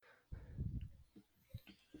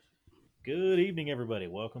Good evening, everybody.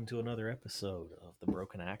 Welcome to another episode of The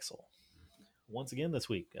Broken Axle. Once again this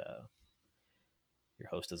week, your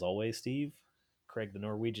host as always, Steve, Craig the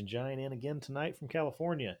Norwegian Giant, and again tonight from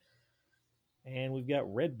California. And we've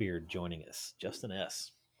got Redbeard joining us, Justin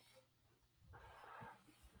S.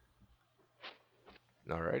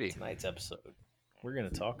 Alrighty. Tonight's episode, we're going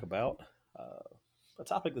to talk about a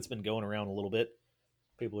topic that's been going around a little bit.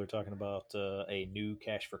 People are talking about a new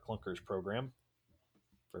Cash for Clunkers program.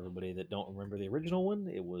 For everybody that don't remember the original one,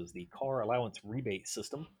 it was the car allowance rebate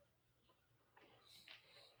system.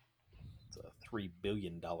 It's a $3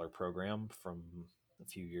 billion program from a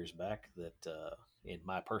few years back that, in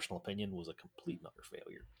my personal opinion, was a complete and utter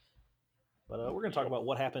failure. But we're going to talk about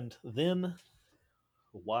what happened then,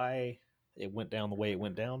 why it went down the way it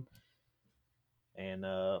went down, and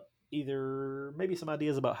either maybe some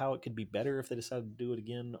ideas about how it could be better if they decided to do it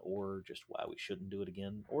again, or just why we shouldn't do it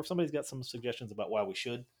again. Or if somebody's got some suggestions about why we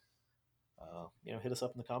should, hit us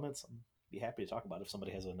up in the comments. I'd be happy to talk about it if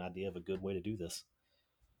somebody has an idea of a good way to do this.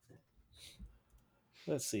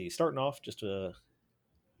 Let's see. Starting off, just in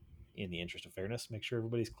the interest of fairness, make sure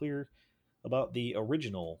everybody's clear about the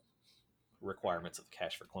original requirements of the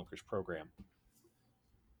Cash for Clunkers program.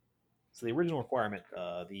 So the original requirement,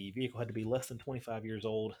 the vehicle had to be less than 25 years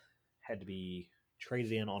old, had to be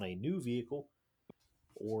traded in on a new vehicle,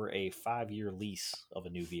 or a 5-year lease of a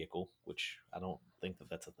new vehicle, which I don't think that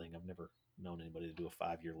that's a thing. I've never known anybody to do a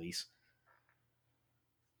 5-year lease.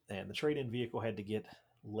 And the trade-in vehicle had to get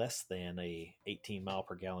less than a 18 mile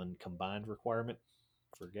per gallon combined requirement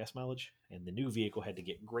for gas mileage, and the new vehicle had to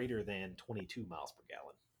get greater than 22 miles per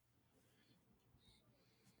gallon.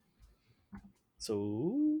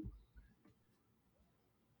 So,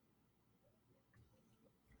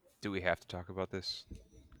 Do we have to talk about this?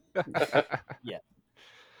 yeah.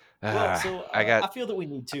 Well, Ah, so I got. I feel that we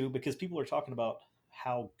need to because people are talking about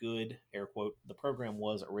how good, air quote, the program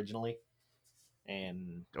was originally.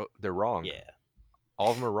 And Oh, they're wrong. yeah,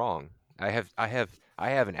 All of them are wrong. I have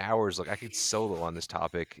an hours like I could solo on this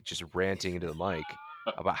topic, just ranting into the mic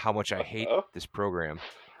about how much I hate this program.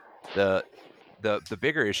 the the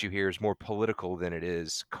bigger issue here is more political than it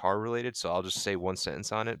is car related. So I'll just say one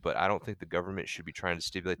sentence on it. But I don't think the government should be trying to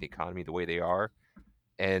stimulate the economy the way they are.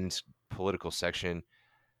 And political section.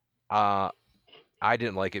 Uh, I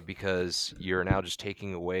didn't like it because you're now just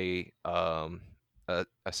taking away a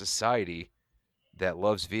society that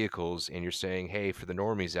loves vehicles, and you're saying, hey, for the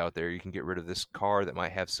normies out there, you can get rid of this car that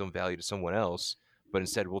might have some value to someone else, but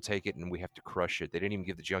instead we'll take it and we have to crush it. They didn't even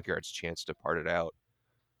give the junkyards a chance to part it out.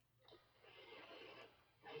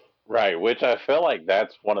 Right, which I feel like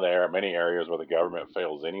that's one of the many areas where the government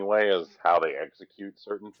fails anyway, is how they execute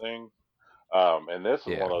certain things. And this is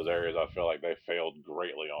Yeah. one of those areas I feel like they failed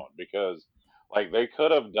greatly on because, like, they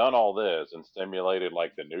could have done all this and stimulated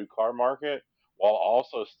like the new car market while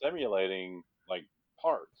also stimulating like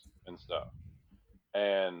parts and stuff.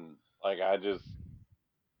 And like,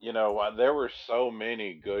 there were so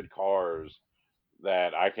many good cars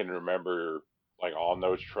that I can remember, like on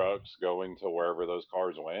those trucks going to wherever those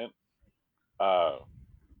cars went. Uh,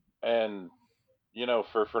 and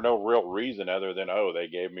for no real reason other than, oh, they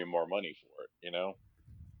gave me more money for it.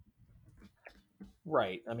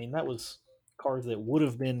 right. I mean, that was cars that would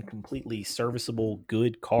have been completely serviceable,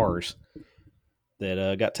 good cars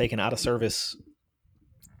that got taken out of service.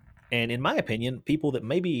 And in my opinion, people that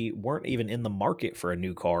maybe weren't even in the market for a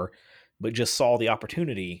new car, but just saw the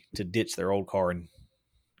opportunity to ditch their old car and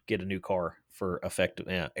get a new car for effective,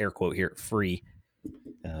 air quote here, free.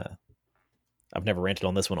 Uh, I've never ranted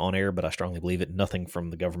on this one on air, but I strongly believe it. Nothing from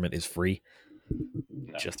the government is free.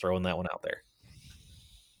 No. Just throwing that one out there.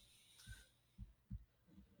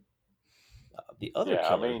 The other Yeah, I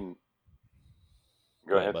killer. mean,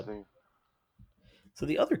 go Go ahead, ahead, bud. Steve. So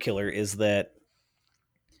the other killer is that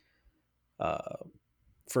uh,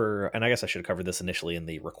 and I guess I should have covered this initially in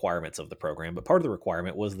the requirements of the program, but part of the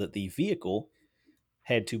requirement was that the vehicle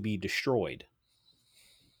had to be destroyed,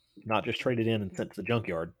 not just traded in and sent to the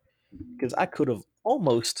junkyard. Because I could have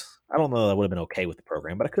almost, I don't know that I would have been okay with the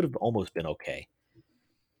program, but I could have almost been okay.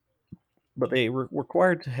 But they were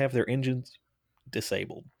required to have their engines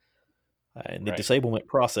disabled. And the Right. disablement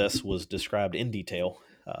process was described in detail.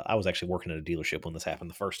 I was actually working at a dealership when this happened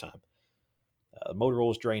the first time. The motor oil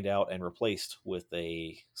was drained out and replaced with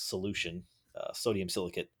a solution, sodium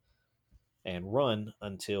silicate, and run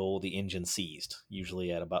until the engine seized,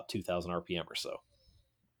 usually at about 2,000 RPM or so.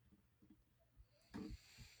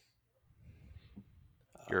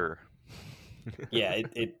 Uh, You're. yeah,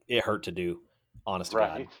 it hurt to do, honest to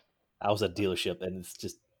God. Right. I was at a dealership, and it's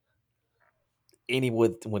just any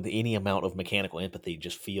with any amount of mechanical empathy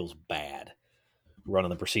just feels bad. running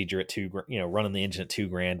the procedure at running the engine at 2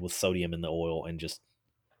 grand with sodium in the oil and just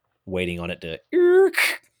waiting on it to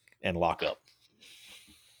and lock up.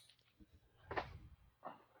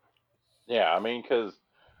 Yeah, I mean, because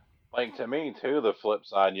like to me too, the flip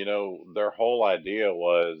side, their whole idea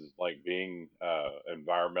was like being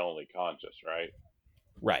environmentally conscious, right?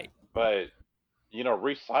 Right. But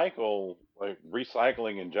recycling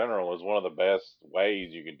in general is one of the best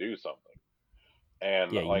ways you can do something.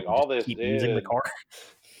 And Yeah, you like can just all this keep using the did, car.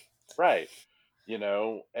 right?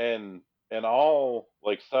 And all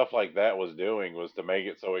like stuff like that was doing was to make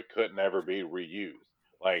it so it couldn't ever be reused.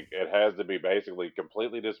 Like it has to be basically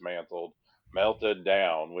completely dismantled, melted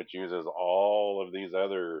down, which uses all of these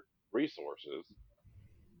other resources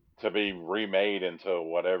to be remade into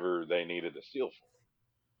whatever they needed the steel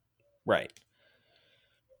Right.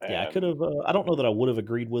 for. Yeah, I could And have. I don't know that I would have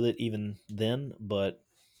agreed with it even then, but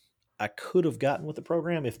I could have gotten with the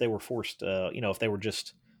program if they were forced. If they were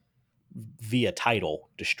just via title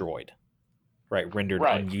destroyed, right, rendered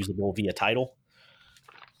right, unusable via title,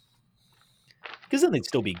 because then they'd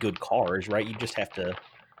still be good cars, right? You just have to,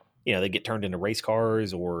 they get turned into race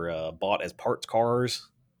cars or bought as parts cars.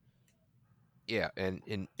 Yeah, and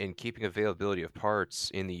in keeping availability of parts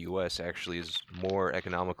in the U.S. actually is more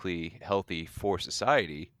economically healthy for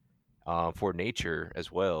society, for nature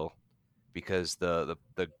as well, because the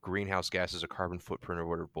greenhouse gases or carbon footprint or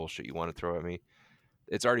whatever bullshit you want to throw at me,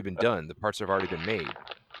 it's already been done. The parts have already been made.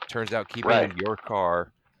 Turns out right, keeping your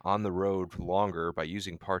car on the road longer by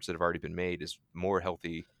using parts that have already been made is more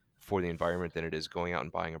healthy for the environment than it is going out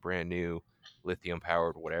and buying a brand new lithium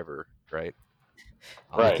powered whatever, right?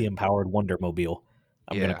 right, Lithium powered Wondermobile.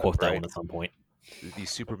 I'm going to Yeah, quote that right. one at some point.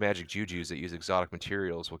 These super magic jujus that use exotic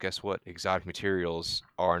materials. Well, guess what? Exotic materials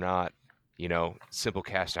are not, simple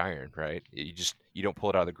cast iron, right? You don't pull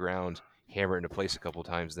it out of the ground, hammer it into place a couple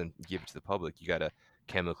times, then give it to the public. You got to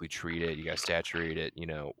chemically treat it. You got to saturate it.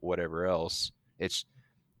 Whatever else. It's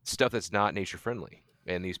stuff that's not nature friendly.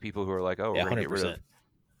 And these people who are like, oh, we're Yeah, going to get rid of 100%.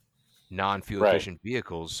 non-fuel right, efficient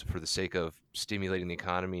vehicles for the sake of stimulating the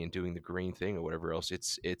economy and doing the green thing or whatever else,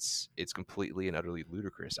 it's completely and utterly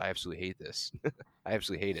ludicrous. I absolutely hate this. I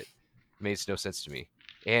absolutely hate it. It makes no sense to me.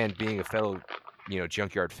 And being a fellow,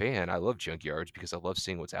 junkyard fan, I love junkyards because I love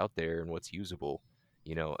seeing what's out there and what's usable.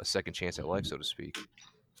 A second chance at life, so to speak.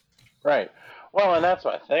 right. Well, and that's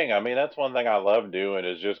my thing. I mean, that's one thing I love doing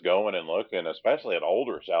is just going and looking, especially at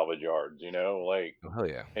older salvage yards, like Oh hell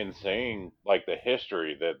yeah, and seeing like the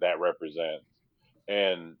history that that represents.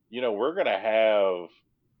 And we're gonna have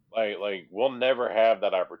like we'll never have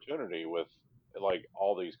that opportunity with like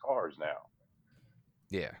all these cars now.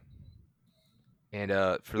 yeah. And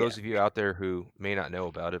for Yeah. those of you out there who may not know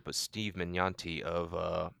about it, but Steve Mignanti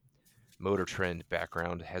of Motor Trend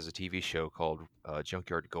background has a TV show called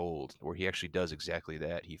Junkyard Gold, where he actually does exactly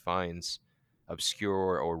that. He finds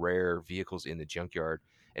obscure or rare vehicles in the junkyard,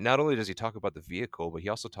 and not only does he talk about the vehicle, but he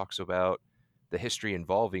also talks about the history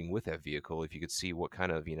involving with that vehicle. If you could see what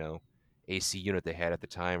kind of AC unit they had at the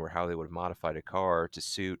time, or how they would have modified a car to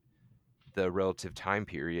suit the relative time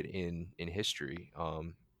period in history.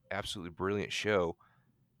 Absolutely brilliant show.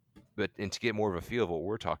 But and to get more of a feel of what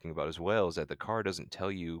we're talking about as well is that the car doesn't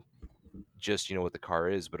tell you just what the car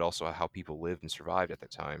is, but also how people lived and survived at the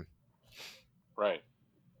time. Right.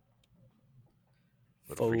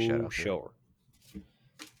 Little free shout Faux out there. sure.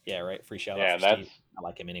 Yeah, right. Free shout out Yeah, for and that's Steve. I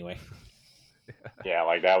like him anyway. yeah,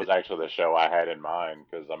 like that was actually the show I had in mind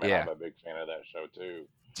because I mean Yeah. I'm a big fan of that show too.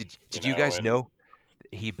 Did you guys And know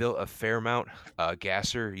he built a Fairmount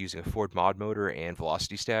gasser using a Ford mod motor and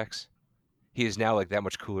velocity stacks? He is now like that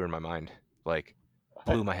much cooler in my mind. Like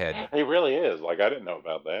blew my head. he really is. Like I didn't know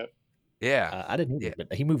about that. Yeah. I didn't Yeah. either,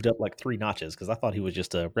 but he moved up like 3 notches because I thought he was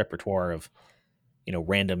just a repertoire of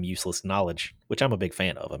random useless knowledge, which I'm a big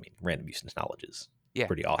fan of. I mean, random useless knowledge is Yeah.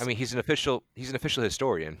 pretty I mean, awesome. he's an official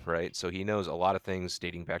historian, right? So he knows a lot of things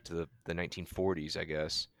dating back to the 1940s, I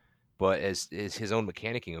guess. But as his own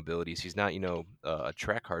mechanicking abilities, he's not, a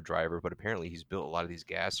track car driver, but apparently he's built a lot of these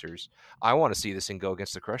gassers. I want to see this thing go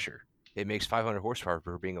against the Crusher. It makes 500 horsepower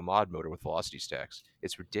for being a mod motor with velocity stacks.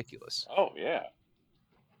 It's ridiculous. Oh yeah,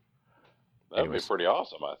 that would be Anyways, pretty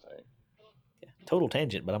awesome. I think. Yeah, total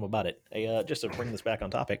tangent, but I'm about it. Hey, just to bring this back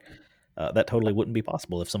on topic, that totally wouldn't be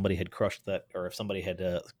possible if somebody had crushed that, or if somebody had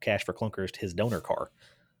cash for Clunkers his donor car.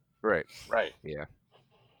 right? Right. Yeah,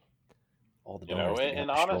 All the donors that got And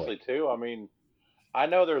destroyed. honestly too, I mean, I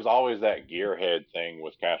know there's always that gearhead thing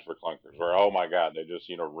with cash for clunkers where oh my god they just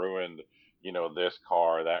ruined this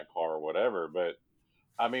car that car whatever. But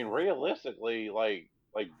I mean realistically like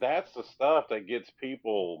that's the stuff that gets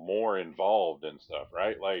people more involved in stuff,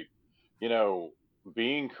 right? Like you know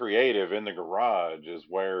being creative in the garage is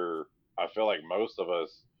where I feel like most of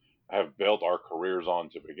us have built our careers on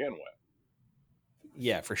to begin with.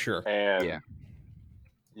 Yeah, for sure. Yeah.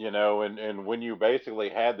 And and when you basically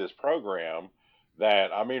had this program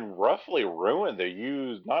that, I mean, roughly ruined the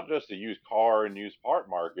used, not just the used car and used part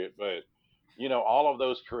market, but all of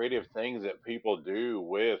those creative things that people do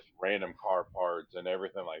with random car parts and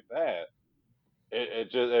everything like that.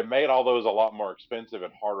 It made all those a lot more expensive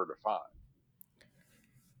and harder to find.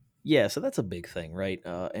 Yeah, so that's a big thing, right?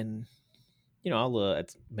 And I'll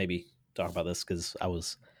maybe talk about this because I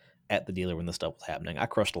was at the dealer when this stuff was happening. I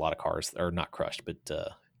crushed a lot of cars, or not crushed, but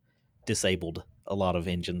disabled a lot of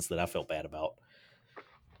engines that I felt bad about.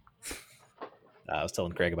 I was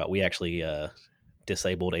telling Craig about we actually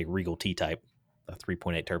disabled a Regal T Type, a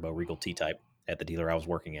 3.8 turbo Regal T Type at the dealer I was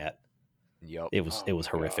working at. Yup. It Oh was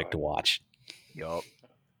my horrific god. to watch. Yup.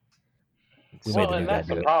 We made Well, the new and guy that's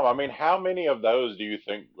the do it. problem. I mean, how many of those do you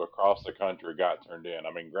think across the country got turned in?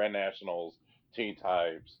 I mean, Grand Nationals, T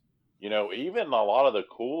types, even a lot of the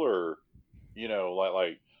cooler,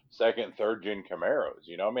 like second, third gen Camaros.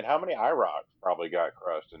 I mean, how many IROCs probably got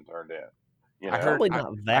crushed and turned in? You I know, heard Probably I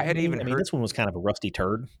not I that had many. even I mean, heard. this one was kind of a rusty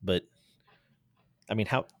turd, but I mean,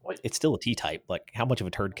 how Wait, it's still a T Type. Like, how much of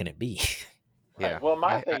a turd can it be? right? Yeah. Well,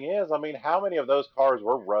 my I thing is, I mean, how many of those cars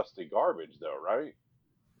were rusty garbage, though, right?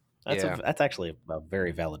 yeah. That's actually a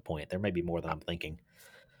very valid point. There may be more than I, I'm thinking.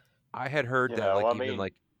 I had heard that like I even mean,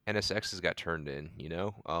 like NSXs got turned in.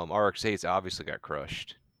 RX-8s obviously got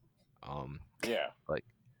crushed. Um, yeah, like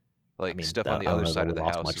I mean, stuff on the I don't other know that side we of the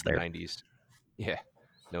lost house much in the there. '90s. Yeah.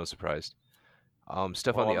 No one surprised.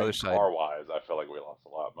 Stuff on well, I the other mean, side. car wise, I feel like we lost a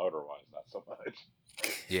lot. Motor wise, not so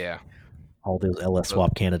Yeah. All those LS Well,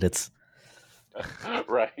 swap candidates. much.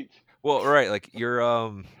 Right? well, right. Like your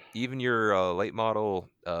even your late model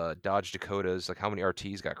Dodge Dakotas. Like how many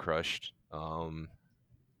RTs got crushed?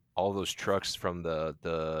 All those trucks from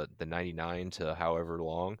the '99 to however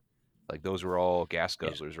long. Like those were all gas Yeah.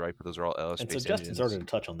 guzzlers, right? But those are all LS And so based Justin engines. started to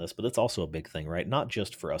touch on this, but it's also a big thing, right? Not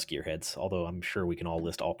just for us gearheads, although I'm sure we can all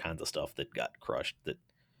list all kinds of stuff that got crushed that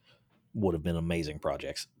would have been amazing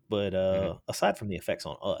projects. But Hmm. aside from the effects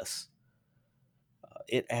on us,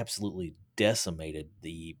 it absolutely decimated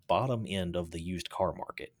the bottom end of the used car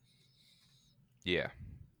market. Yeah.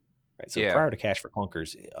 Right. So Yeah. prior to Cash for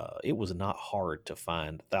Clunkers, it was not hard to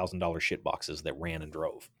find $1,000 shit boxes that ran and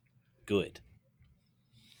drove good.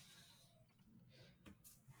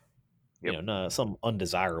 Yep. No, some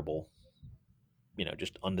undesirable,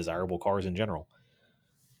 just undesirable cars in general.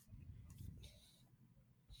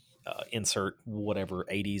 Insert whatever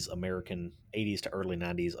 80s to early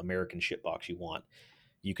 90s American shitbox you want.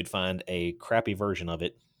 You could find a crappy version of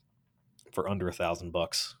it for under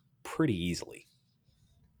 $1,000 pretty easily.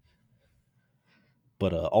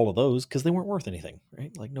 But all of those, because they weren't worth anything,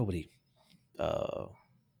 right? Like nobody. Uh,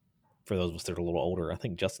 for those of us that are a little older, I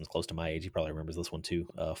think Justin's close to my age. He probably remembers this one too.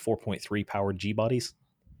 4.3 powered G bodies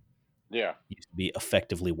Yeah. used to be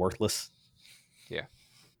effectively worthless. Yeah.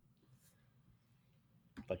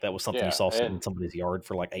 Like that was something you Yeah. saw sitting in And somebody's yard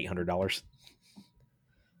for like $800.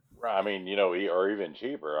 right, I mean, or even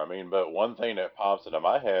cheaper. I mean, but one thing that pops into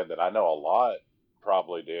my head that I know a lot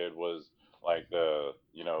probably did was like the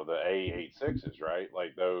A86s, right?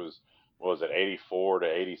 Like those, what was it, 84 to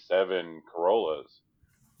 87 Corollas,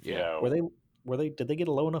 you Yeah. Were know. they? Were they? Did they get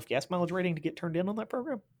a low enough gas mileage rating to get turned in on that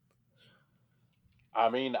program? I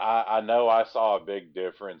mean, I know I saw a big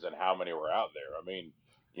difference in how many were out there. I mean,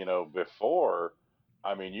 before,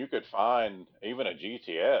 I mean, you could find even a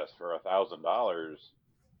GTS for $1,000,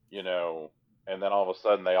 you know, and then all of a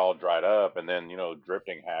sudden they all dried up, and then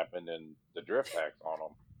drifting happened and the drift tax on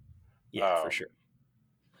them. Yeah, for sure.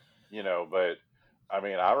 But I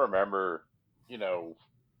mean, I remember, you know,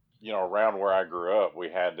 around where I grew up, we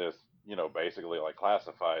had this, basically like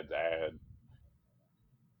classifieds ad.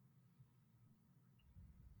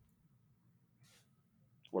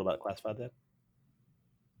 What about classified that?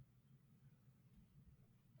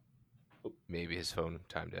 Oh, Maybe his phone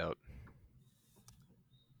timed out.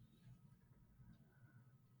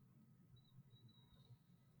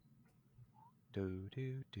 Do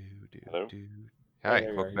do do do Hello. do. hey, Hi,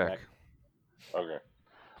 there you are. welcome You're back. back. Okay.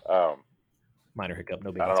 Um, Minor hiccup,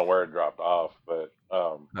 no big I don't deal. know where it dropped off, but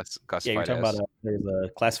Yeah, you're Classified talking about S. there's a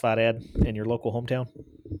classified ad in your local hometown.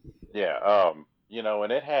 yeah.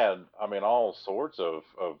 And it had, I mean, all sorts of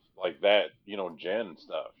like that, gen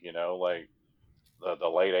stuff. Like the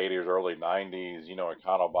late '80s, early '90s.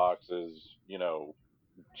 Econo boxes.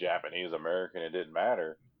 Japanese American. It didn't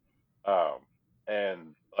matter. Um,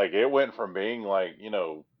 and like it went from being like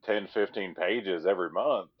 10, 15 pages every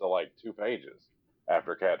month to like 2 pages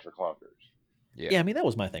after Catch for Clunkers. Yeah. Yeah, I mean that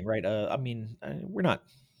was my thing, right? I mean, we're not,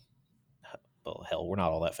 well, hell, we're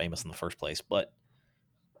not all that famous in the first place, but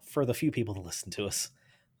for the few people that listen to us,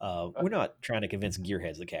 we're not trying to convince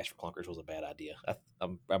gearheads that Cash for Clunkers was a bad idea.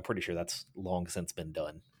 I'm pretty sure that's long since been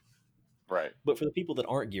done. Right. But for the people that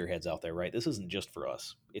aren't gearheads out there, right, this isn't just for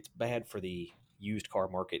us. It's bad for the used car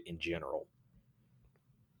market in general.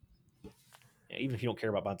 Even if you don't care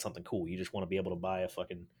about buying something cool, you just want to be able to buy a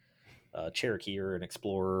fucking Cherokee or an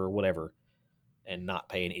Explorer or whatever, and not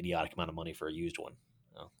pay an idiotic amount of money for a used one.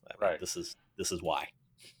 Well, I mean, Right. this is why.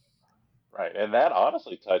 Right. And that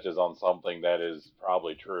honestly touches on something that is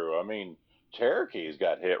probably true. I mean, Cherokees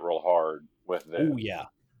got hit real hard with Oh this. yeah,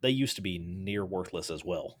 they used to be near worthless as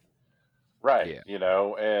well. Right. Yeah.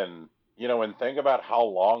 And think about how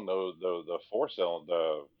long the the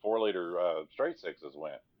 4 liter straight sixes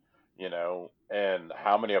went. And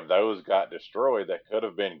how many of those got destroyed that could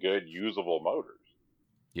have been good usable motors.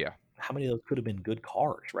 Yeah. How many of those could have been good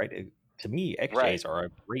cars, right? To me, Right. XJs are a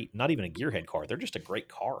great, not even a gearhead car. They're just a great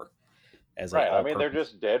car as a Right. I mean, they're all-purpose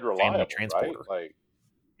just dead family reliable, right? transporter. Like,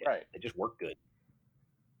 Yeah, right. they just work good.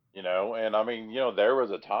 And I mean, there was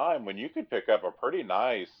a time when you could pick up a pretty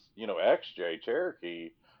nice, XJ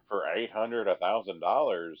Cherokee for 800,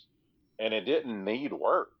 $1,000, and it didn't need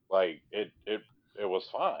work. Like it was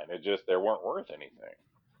fine. It just they weren't worth anything.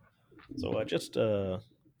 So just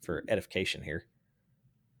for edification here,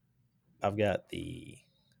 I've got the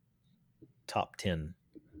top 10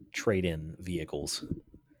 trade-in vehicles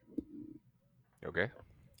Okay.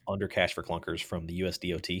 under Cash for Clunkers from the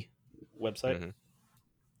USDOT website. Mm-hmm.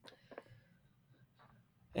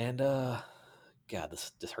 And God,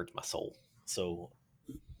 this hurts my soul. So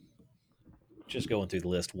just going through the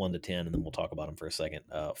list 1 to 10, and then we'll talk about them for a second.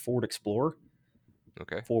 Ford Explorer,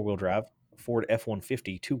 Okay. 4-wheel drive. Ford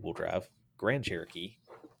F-150, 2-wheel drive. Grand Cherokee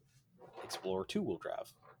Explorer, 2-wheel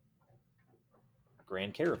drive.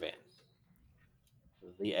 Grand Caravan,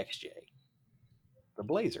 the XJ, the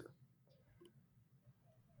Blazer,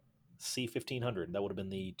 C1500. That would have been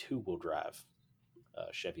the 2-wheel drive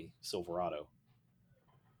Chevy Silverado,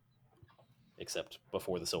 except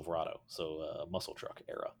before the Silverado, so muscle truck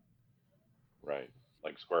era. Right.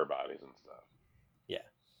 Like square bodies and stuff. Yeah,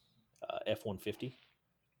 F-150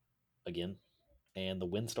 again, and the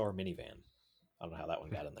Windstar minivan. I don't know how that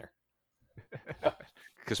one got in there.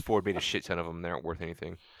 Because Ford made a shit ton of them. They aren't worth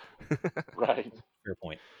anything. Right. Fair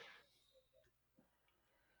point.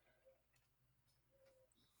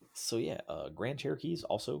 So yeah, Grand Cherokees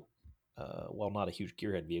also, while not a huge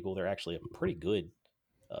gearhead vehicle, they're actually a pretty good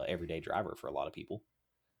everyday driver for a lot of people.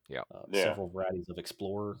 Yeah. Yeah. Several varieties of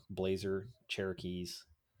Explorer, Blazer, Cherokees.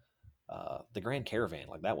 The Grand Caravan,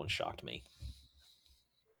 like that one shocked me.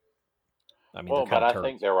 I mean, they're Well, kind but of I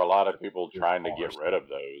think turds, there were a lot but of people they're trying to get cars. rid of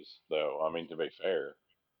those, though. I mean, to be fair,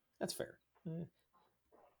 That's fair.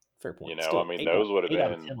 Fair point. I Still, mean, eight out those would have eight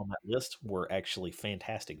out of been 10 on that list were actually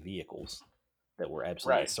fantastic vehicles that were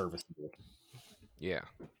absolutely right. serviceable. Yeah.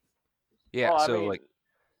 Yeah. Well, I So mean, like,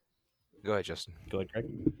 go ahead, Justin. Go ahead, Craig.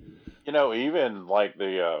 even like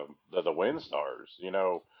the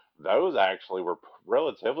Windstars, those actually were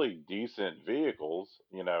relatively decent vehicles.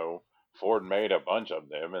 Ford made a bunch of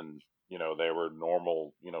them, and they were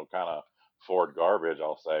normal, kind of Ford garbage,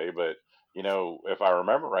 I'll say. But if I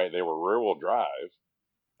remember right, they were rear-wheel drive.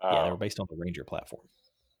 Yeah, they were Um, based on the Ranger platform.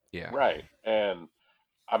 Yeah. right, and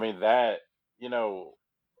I mean that you know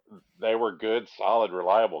they were good, solid,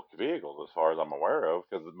 reliable vehicles as far as I'm aware of,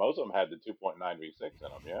 because most of them had the 2.9 V6 in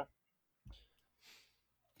them.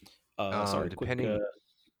 Yeah. Sorry, Depending.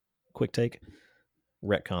 quick take.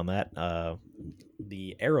 Retcon that.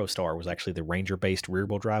 The Aerostar was actually the Ranger based rear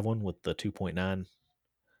wheel drive one with the 2.9.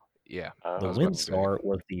 Yeah. The I was about to Oh, say. Windstar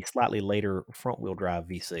was the slightly later front wheel drive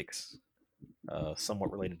V6,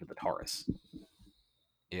 somewhat related to the Taurus.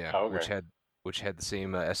 Yeah. Which okay. had the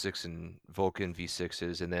same Essex and Vulcan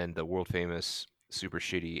V6s, and then the world famous super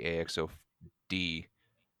shitty AXO-D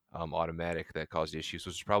automatic that caused issues,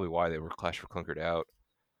 which is probably why they were Clash for Clunkered out.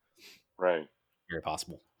 Right. Very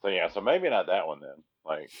possible. So yeah, so maybe not that one then.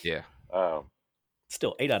 Like, Yeah. um,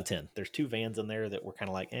 Still, 8 out of 10. There's two vans in there that were kind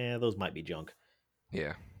of like, those might be junk.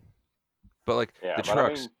 Yeah. But like yeah, the but I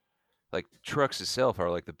trucks, mean, like trucks itself are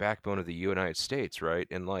like the backbone of the United States, right?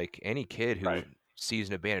 And like any kid who right, sees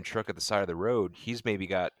an abandoned truck at the side of the road, he's maybe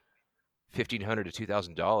got $1,500 to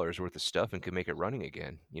 $2,000 worth of stuff and can make it running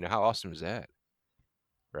again. How awesome is that,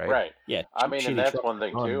 right? right. Yeah, I cheap, mean, and shitty that's trucks one that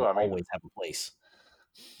thing run too. will I mean, always have a place.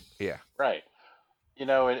 Yeah, right.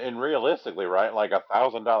 And realistically, right, like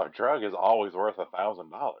 $1,000 truck is always worth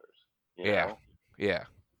 $1,000. You yeah, know, yeah,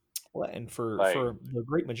 Well, and for like, the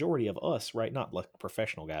great majority of us, right, not like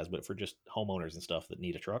professional guys, but for just homeowners and stuff that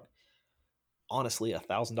need a truck, honestly,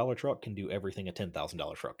 $1,000 truck can do everything a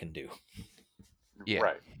 $10,000 truck can do. Yeah,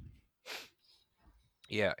 Right.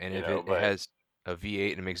 yeah, and You if know, it but has a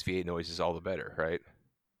V8 and it makes V8 noises, all the better, right?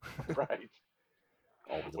 right.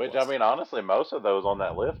 Always a Which I plus. mean, honestly, most of those on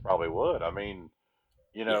that list probably would. I mean,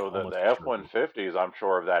 Yeah, the almost for F sure one would. fifties, I'm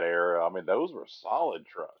sure of that era. I mean, those were solid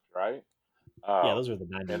trucks, right? Yeah, those are the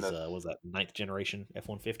And 90s. this, Was that ninth generation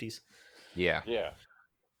F-150s? Yeah, yeah,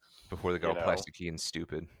 before they got you all know, plasticky and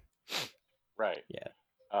stupid. right. Yeah,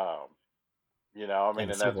 Um, I and mean,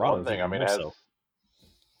 the and that's one Silverados thing. I even mean, more as so.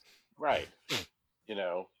 right, you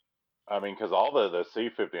know, I mean, because all the C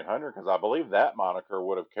 1500, because I believe that moniker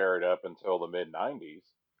would have carried up until the mid '90s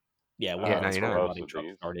Yeah, Yeah, when for square 99. most body of trucks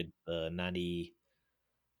these. started, the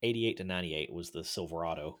 88 to 98 was the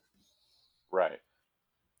Silverado. Right,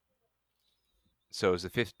 So is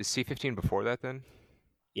C15 before that then?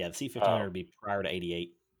 Yeah, the C 1500 um, would be prior to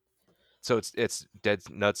 88. So it's dead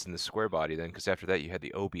nuts in the square body then, because after that you had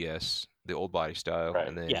the OBS, the old body style, and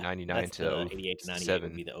right, then Yeah, 99 that's the to 88 to 98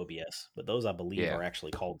 would '07. be the OBS, but those I believe Yeah, are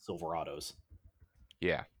actually called Silverados.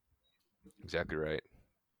 yeah, exactly right.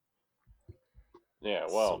 yeah. So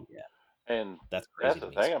Well, yeah, and that's that's crazy to the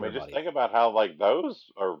me. thing. I Square mean, just body. think about how like those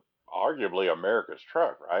are arguably America's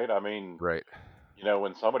truck, right? I mean, Right.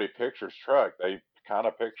 when somebody pictures truck, they kind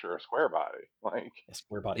of picture a square body, like A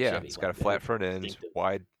square body Yeah, Chevy, it's got like a very flat front end, distinctive.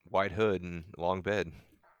 wide hood, and long bed.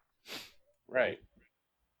 right.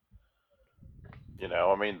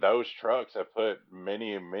 Right, I mean, those trucks have put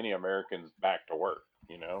many Americans back to work.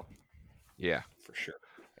 Yeah, for sure.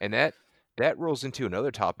 and that rolls into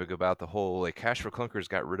another topic about the whole like Cash for Clunkers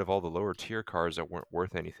got rid of all the lower tier cars that weren't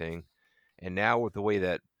worth anything, and now with the way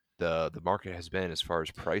that the market has been as far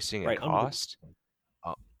as pricing and Right, cost,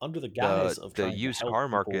 uh, under the the guise of the trying to used help car people.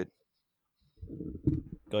 market.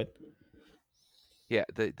 Go ahead. Yeah,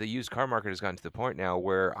 the used car market has gotten to the point now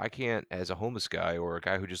where I can't, as a homeless guy or a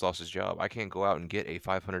guy who just lost his job, I can't go out and get a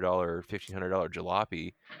 $500, $1,500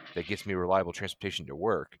 jalopy that gets me reliable transportation to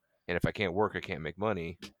work. And if I can't work, I can't make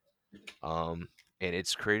money. Um, and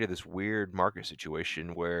it's created this weird market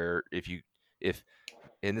situation where if,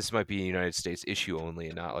 and this might be a United States issue only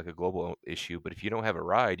and not like a global issue, but if you don't have a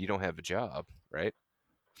ride, you don't have a job, right?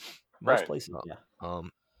 Most Right. places, Uh, yeah.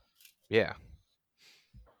 Um, yeah,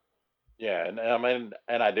 Yeah, and I mean,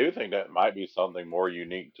 and I do think that might be something more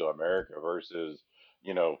unique to America versus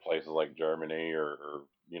places like Germany or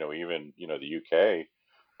even the UK.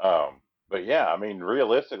 But yeah, I mean,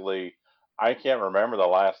 realistically, I can't remember the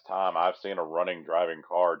last time I've seen a running driving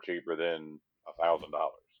car cheaper than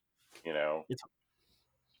 $1,000. You know, It's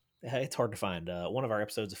it's hard to find. One of our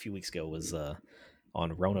episodes a few weeks ago was on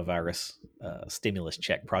coronavirus stimulus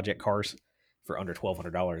check project cars for under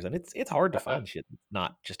 $1,200, and it's hard to find shit that's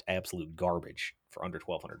not just absolute garbage for under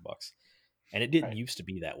 $1,200. And it didn't right? used to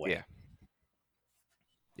be that yeah, way.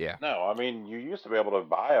 yeah, No, I mean, you used to be able to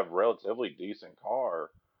buy a relatively decent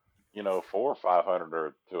car, for 500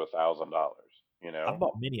 or to $1,000. You I've know,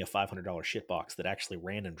 bought many a $500 shit box that actually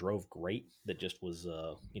ran and drove great. That just was,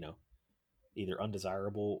 either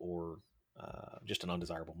undesirable or just an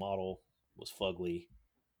undesirable model, was fugly,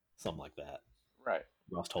 something like that. right?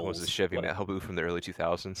 Rust was the holes, Chevy whatever. Malibu from the early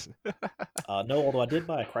 2000s. No, although I did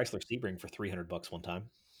buy a Chrysler Sebring for $300 one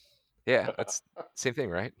time. Yeah, that's same thing,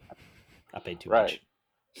 right? I paid too Right. much.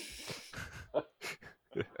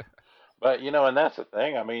 But and that's the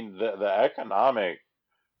thing. I mean, the economic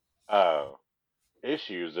uh,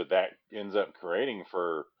 issues that ends up creating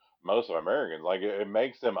for most of Americans, like it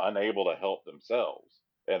makes them unable to help themselves,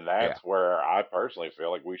 and Yeah, that's where I personally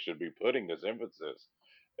feel like we should be putting this emphasis.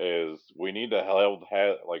 Is we need to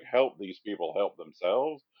help these people help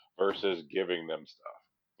themselves versus giving them stuff.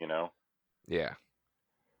 You know. yeah.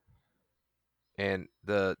 And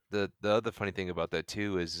the other funny thing about that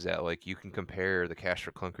too is that like you can compare the Cash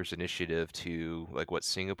for Clunkers initiative to like what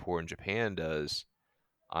Singapore and Japan does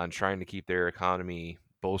on trying to keep their economy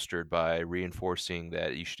bolstered by reinforcing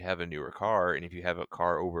that you should have a newer car, and if you have a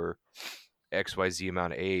car over XYZ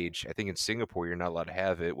amount of age, I think in Singapore you're not allowed to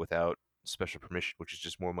have it without special permission, which is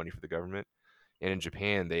just more money for the government. And in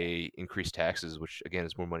Japan, they increase taxes, which again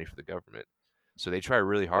is more money for the government. So they try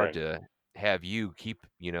really hard Right. to have you keep,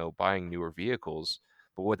 buying newer vehicles.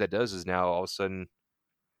 But what that does is now all of a sudden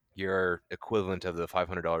your equivalent of the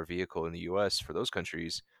 $500 vehicle in the US for those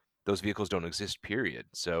countries, those vehicles don't exist, period.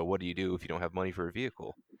 So what do you do if you don't have money for a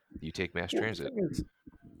vehicle? You take mass Well, the transit. thing is,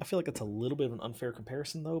 I feel like it's a little bit of an unfair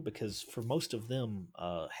comparison, though, because for most of them,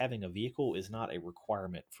 having a vehicle is not a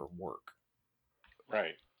requirement for work.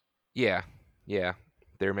 Right. Yeah, yeah.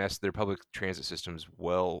 Their public transit system's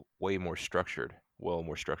way more structured. Well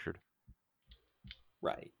more structured.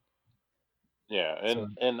 Right. Yeah, So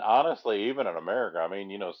and honestly, even in America, I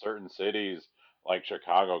mean, certain cities like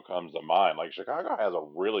Chicago comes to mind. Like Chicago has a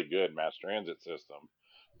really good mass transit system.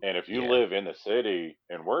 And if you Yeah, live in the city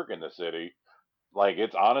and work in the city, like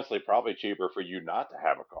it's honestly probably cheaper for you not to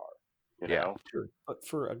have a car, you yeah, know? sure, but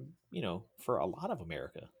for a for a lot of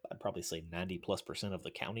America, I'd probably say 90+% of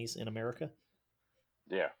the counties in America,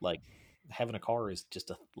 Yeah. like having a car is just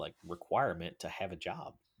a like requirement to have a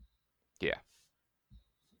job. yeah.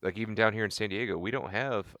 Like even down here in San Diego, we don't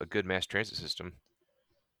have a good mass transit system.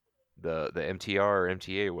 The MTR or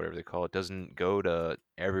MTA or whatever they call it doesn't go to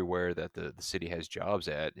everywhere that the city has jobs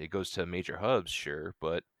at. It goes to major hubs, sure,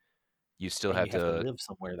 but you still And have you have to to, live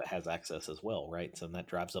somewhere that has access as well, right? So that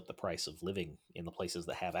drives up the price of living in the places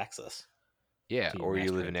that have access yeah, to your or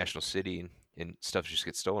mass you live in transit. National City and stuff just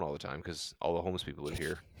gets stolen all the time because all the homeless people live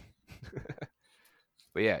here.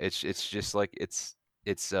 But yeah, it's just like it's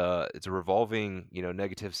a revolving,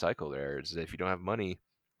 negative cycle there. It's that if you don't have money,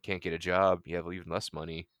 can't get a job, you have even less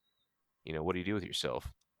money, what do you do with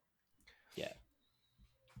yourself? Yeah.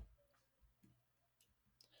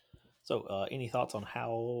 So, any thoughts on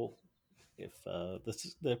how, if this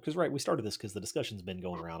is because right, we started this because the discussion's been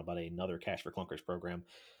going around about another Cash for Clunkers program,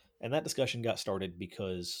 and that discussion got started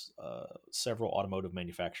because several automotive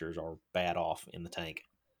manufacturers are bad off in the tank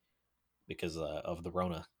because of the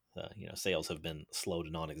Rona. Sales have been slow to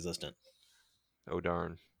non-existent. Oh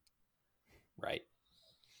darn. Right.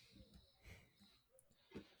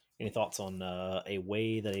 Any thoughts on a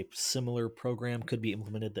way that a similar program could be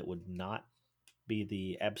implemented that would not be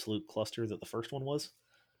the absolute cluster that the first one was?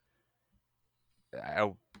 I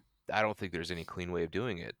don't I don't think there's any clean way of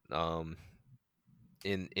doing it.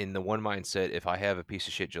 In the one mindset, if I have a piece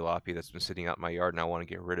of shit jalopy that's been sitting out in my yard and I want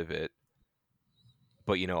to get rid of it,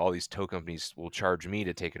 but all these tow companies will charge me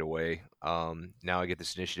to take it away. Now I get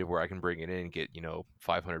this initiative where I can bring it in and get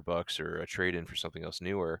 $500 or a trade in for something else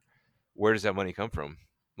newer. Where does that money come from?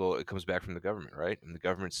 Well, it comes back from the government, right? And the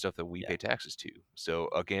government stuff that we Yeah, pay taxes to. So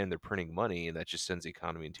again, they're printing money, and that just sends the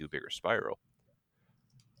economy into a bigger spiral.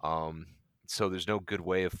 Um, so there's no good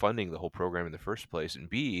way of funding the whole program in the first place. And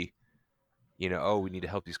B, oh, we need to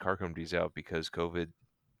help these car companies out because COVID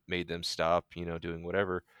made them stop, doing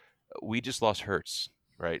whatever. We just lost Hertz,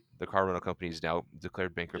 right? The car rental company is now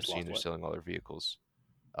declared just bankruptcy and lost they're what? selling all their vehicles.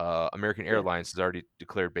 American Yeah, Airlines has already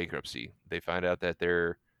declared bankruptcy. They found out that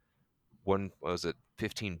they're what was it,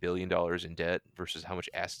 $15 billion in debt versus how much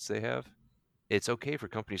assets they have. It's okay for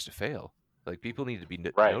companies to fail. Like people need to be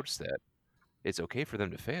Right. notice that it's okay for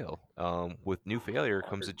them to fail. With new failure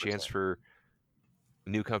comes a chance 100%. for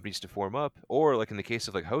new companies to form up, or like in the case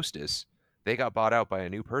of like Hostess, they got bought out by a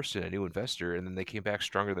new person, a new investor, and then they came back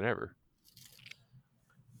stronger than ever.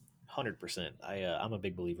 100%. I'm a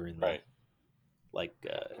big believer in Right.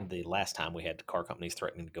 the last time we had car companies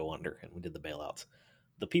threatening to go under and we did the bailouts.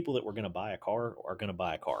 The people that were going to buy a car are going to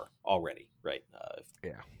buy a car already, right?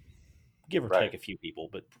 Yeah, Give or take Right. a few people,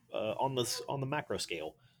 but on the macro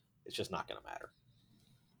scale, it's just not going to matter.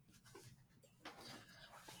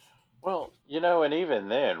 Well, and even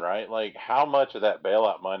then, right? Like how much of that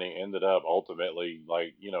bailout money ended up ultimately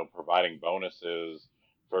like, providing bonuses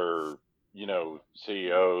for,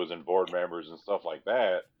 CEOs and board members and stuff like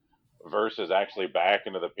that versus actually back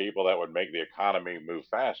into the people that would make the economy move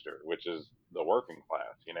faster, which is the working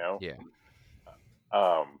class. yeah,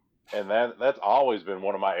 Um, and that's always been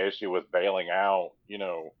one of my issue with bailing out,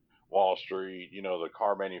 Wall Street, the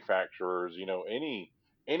car manufacturers,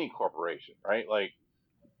 any corporation, right? Like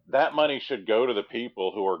that money should go to the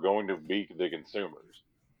people who are going to be the consumers.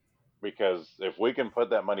 Because if we can put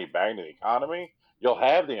that money back into the economy, you'll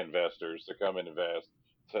have the investors to come and invest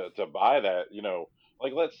to buy that,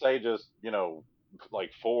 like let's say just,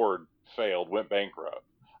 like Ford failed, went bankrupt.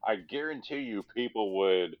 I guarantee you people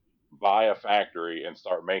would buy a factory and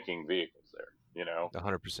start making vehicles there. 100%,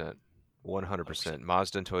 100%. 100%.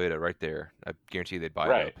 Mazda and Toyota right there. I guarantee they'd buy it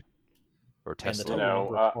Right. up. Or And the You Tesla. total know,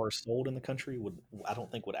 number of cars sold in the country would, I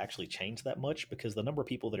don't think, would actually change that much because the number of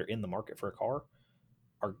people that are in the market for a car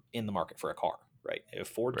are in the market for a car, right? If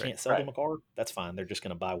Ford Right. can't sell right. them a car, that's fine. They're just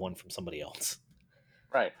going to buy one from somebody else.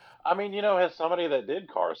 Right. I mean, as somebody that did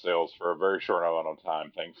car sales for a very short amount of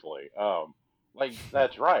time, thankfully, like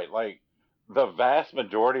that's right. Like the vast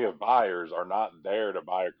majority of buyers are not there to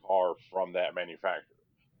buy a car from that manufacturer.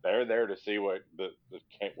 They're there to see what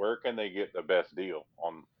where can they get the best deal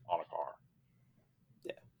on a car.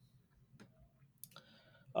 Yeah.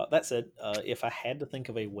 That said, if I had to think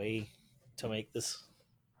of a way to make this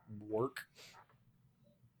work,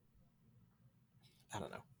 I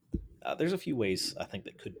don't know. There's a few ways I think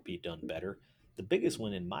that could be done better. The biggest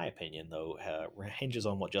one, in my opinion, though, hinges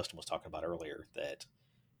on what Justin was talking about earlier. That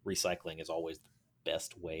recycling is always the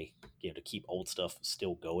best way, to keep old stuff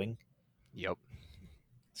still going. Yep.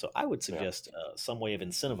 So I would Yeah. suggest some way of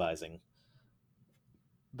incentivizing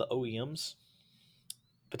the OEMs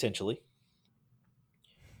potentially,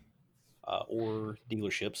 or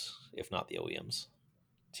dealerships, if not the OEMs,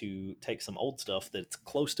 to take some old stuff that's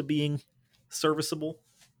close to being serviceable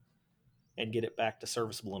and get it back to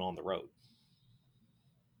serviceable and on the road.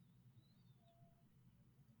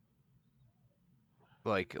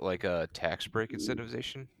 Like a tax break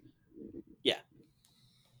incentivization. Yeah,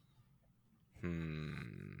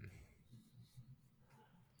 Hmm.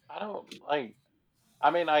 I don't like. I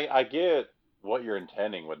mean, I get what you're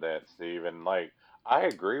intending with that, Steve, and like I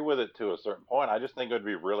agree with it to a certain point. I just think it would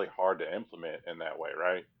be really hard to implement in that way,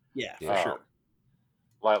 right? yeah, for Yeah. sure.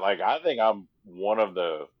 Um, like I think I'm one of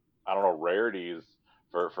the, I don't know, rarities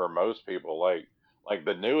for most people. Like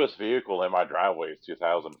the newest vehicle in my driveway is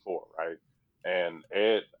 2004, right? And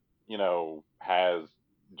it, has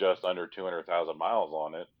just under 200,000 miles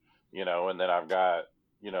on it, and then I've got,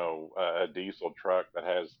 a diesel truck that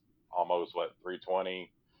has almost what,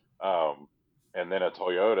 320, um and then a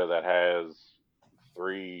Toyota that has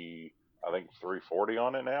three I think 340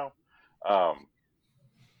 on it now. Um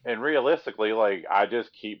and realistically, like I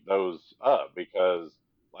just keep those up because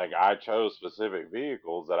like I chose specific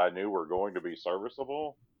vehicles that I knew were going to be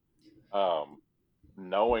serviceable, um,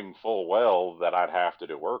 knowing full well that I'd have to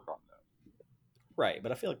do work on Right,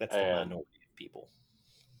 but I feel like that's them. the And minority of people.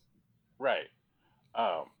 right,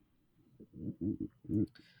 um,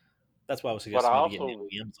 That's why I was but I suggesting maybe getting the also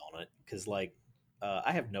OEMs on it, because like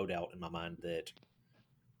I have no doubt in my mind that,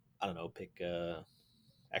 I don't know, pick.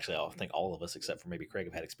 Actually, I think all of us except for maybe Craig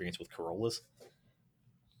have had experience with Corollas.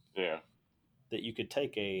 yeah, That you could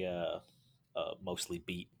take a mostly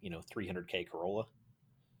beat 300K Corolla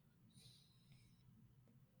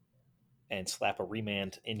and slap a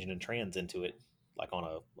remand engine and trans into it, like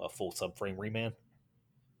on a full subframe remand,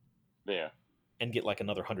 yeah. and get like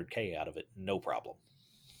another 100K out of it, no problem.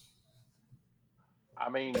 I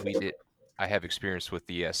mean, We did. I have experience with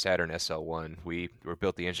the Saturn SL1. We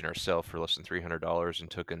built the engine ourselves for less than $300 and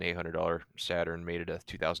took an $800 Saturn, made it a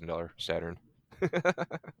 $2,000 Saturn.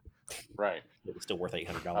 right. It was still worth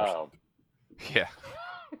 $800. Um, Yeah.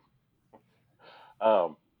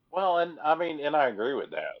 um, well, and I mean, and I agree with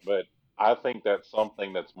that, but I think that's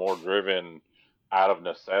something that's more driven out of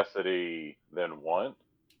necessity than want,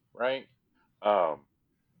 right? Um,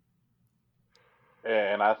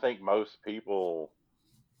 and I think most people,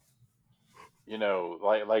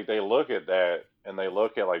 like they look at that and they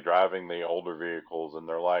look at like driving the older vehicles and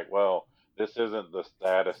they're like, well, this isn't the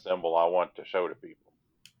status symbol I want to show to people.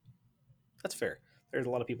 That's fair. There's a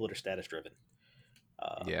lot of people that are status driven,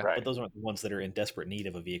 Yeah. but Right. those aren't the ones that are in desperate need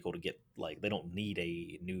of a vehicle to get, like, they don't need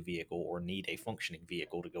a new vehicle or need a functioning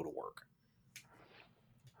vehicle to go to work.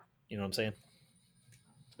 You know what I'm saying?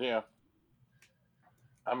 Yeah.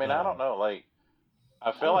 I mean, I don't Um, know. Like, I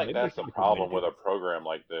I feel don't know. like Maybe there that's could the be some way to problem do with a this. program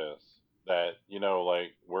like this. That,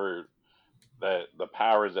 like that the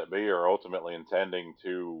powers that be are ultimately intending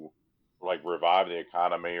to like revive the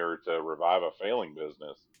economy or to revive a failing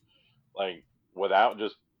business. Like, without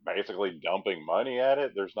just basically dumping money at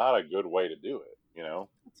it, there's not a good way to do it.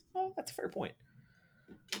 That's a fair point.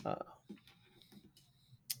 Uh,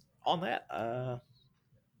 on that, I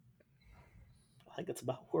think that's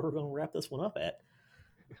about where we're going to wrap this one up at.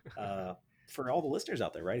 Uh, for all the listeners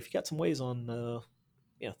out there, right? If you got some ways on,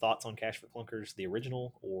 thoughts on Cash for Clunkers, the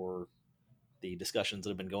original, or the discussions that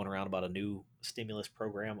have been going around about a new stimulus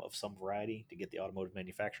program of some variety to get the automotive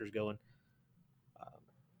manufacturers going.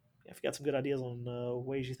 If you got some good ideas on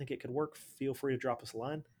ways you think it could work, feel free to drop us a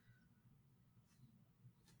line.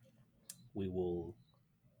 We will,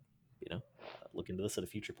 look into this at a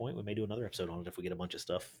future point. We may do another episode on it if we get a bunch of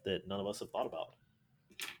stuff that none of us have thought about.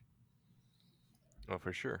 Oh,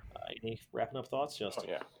 for sure. Any wrapping up thoughts, Oh Justin?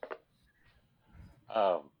 yeah.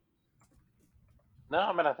 No,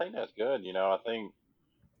 I mean I think that's good. I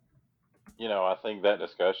think that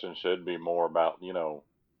discussion should be more about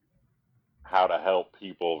how to help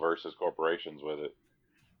people versus corporations with it.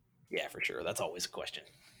 Yeah, for sure. That's always a question.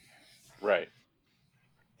 Right.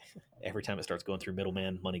 Every time it starts going through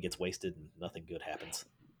middleman, money gets wasted and nothing good happens.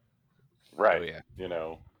 Oh Right. yeah. You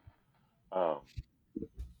know. Um,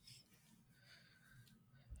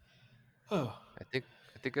 Oh, I think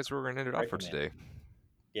I think that's where we're gonna end it off for cracking man. today. I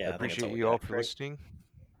Yeah, I think that's appreciate all we you all got. for Craig? listening,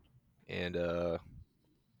 and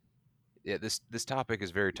yeah, this topic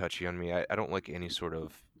is very touchy on me. I don't like any sort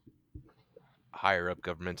of higher up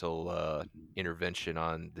governmental intervention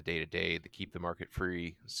on the day to day to keep the market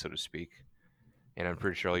free, so to speak. And I'm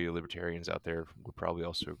pretty sure all you libertarians out there would probably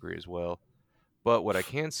also agree as well. But what I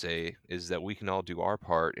can say is that we can all do our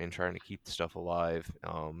part in trying to keep the stuff alive.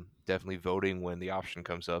 Definitely voting when the option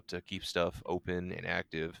comes up to keep stuff open and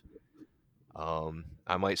active.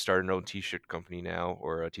 I might start an own T-shirt company now,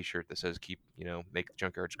 or a T-shirt that says "Keep, make the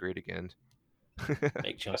junkyards great again."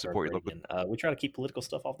 Make junkyard Support your great local. again. We try to keep political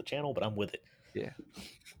stuff off the channel, but I'm with it. Yeah,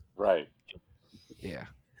 Right. yeah.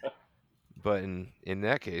 But in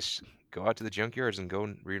that case, go out to the junkyards and go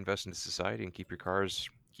and reinvest into society and keep your cars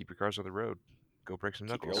on the road. Go break some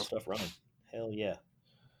Keep your old knuckles. stuff running. Hell yeah.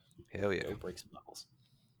 Hell yeah. Go break some knuckles.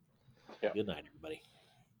 Yeah. Good night, everybody.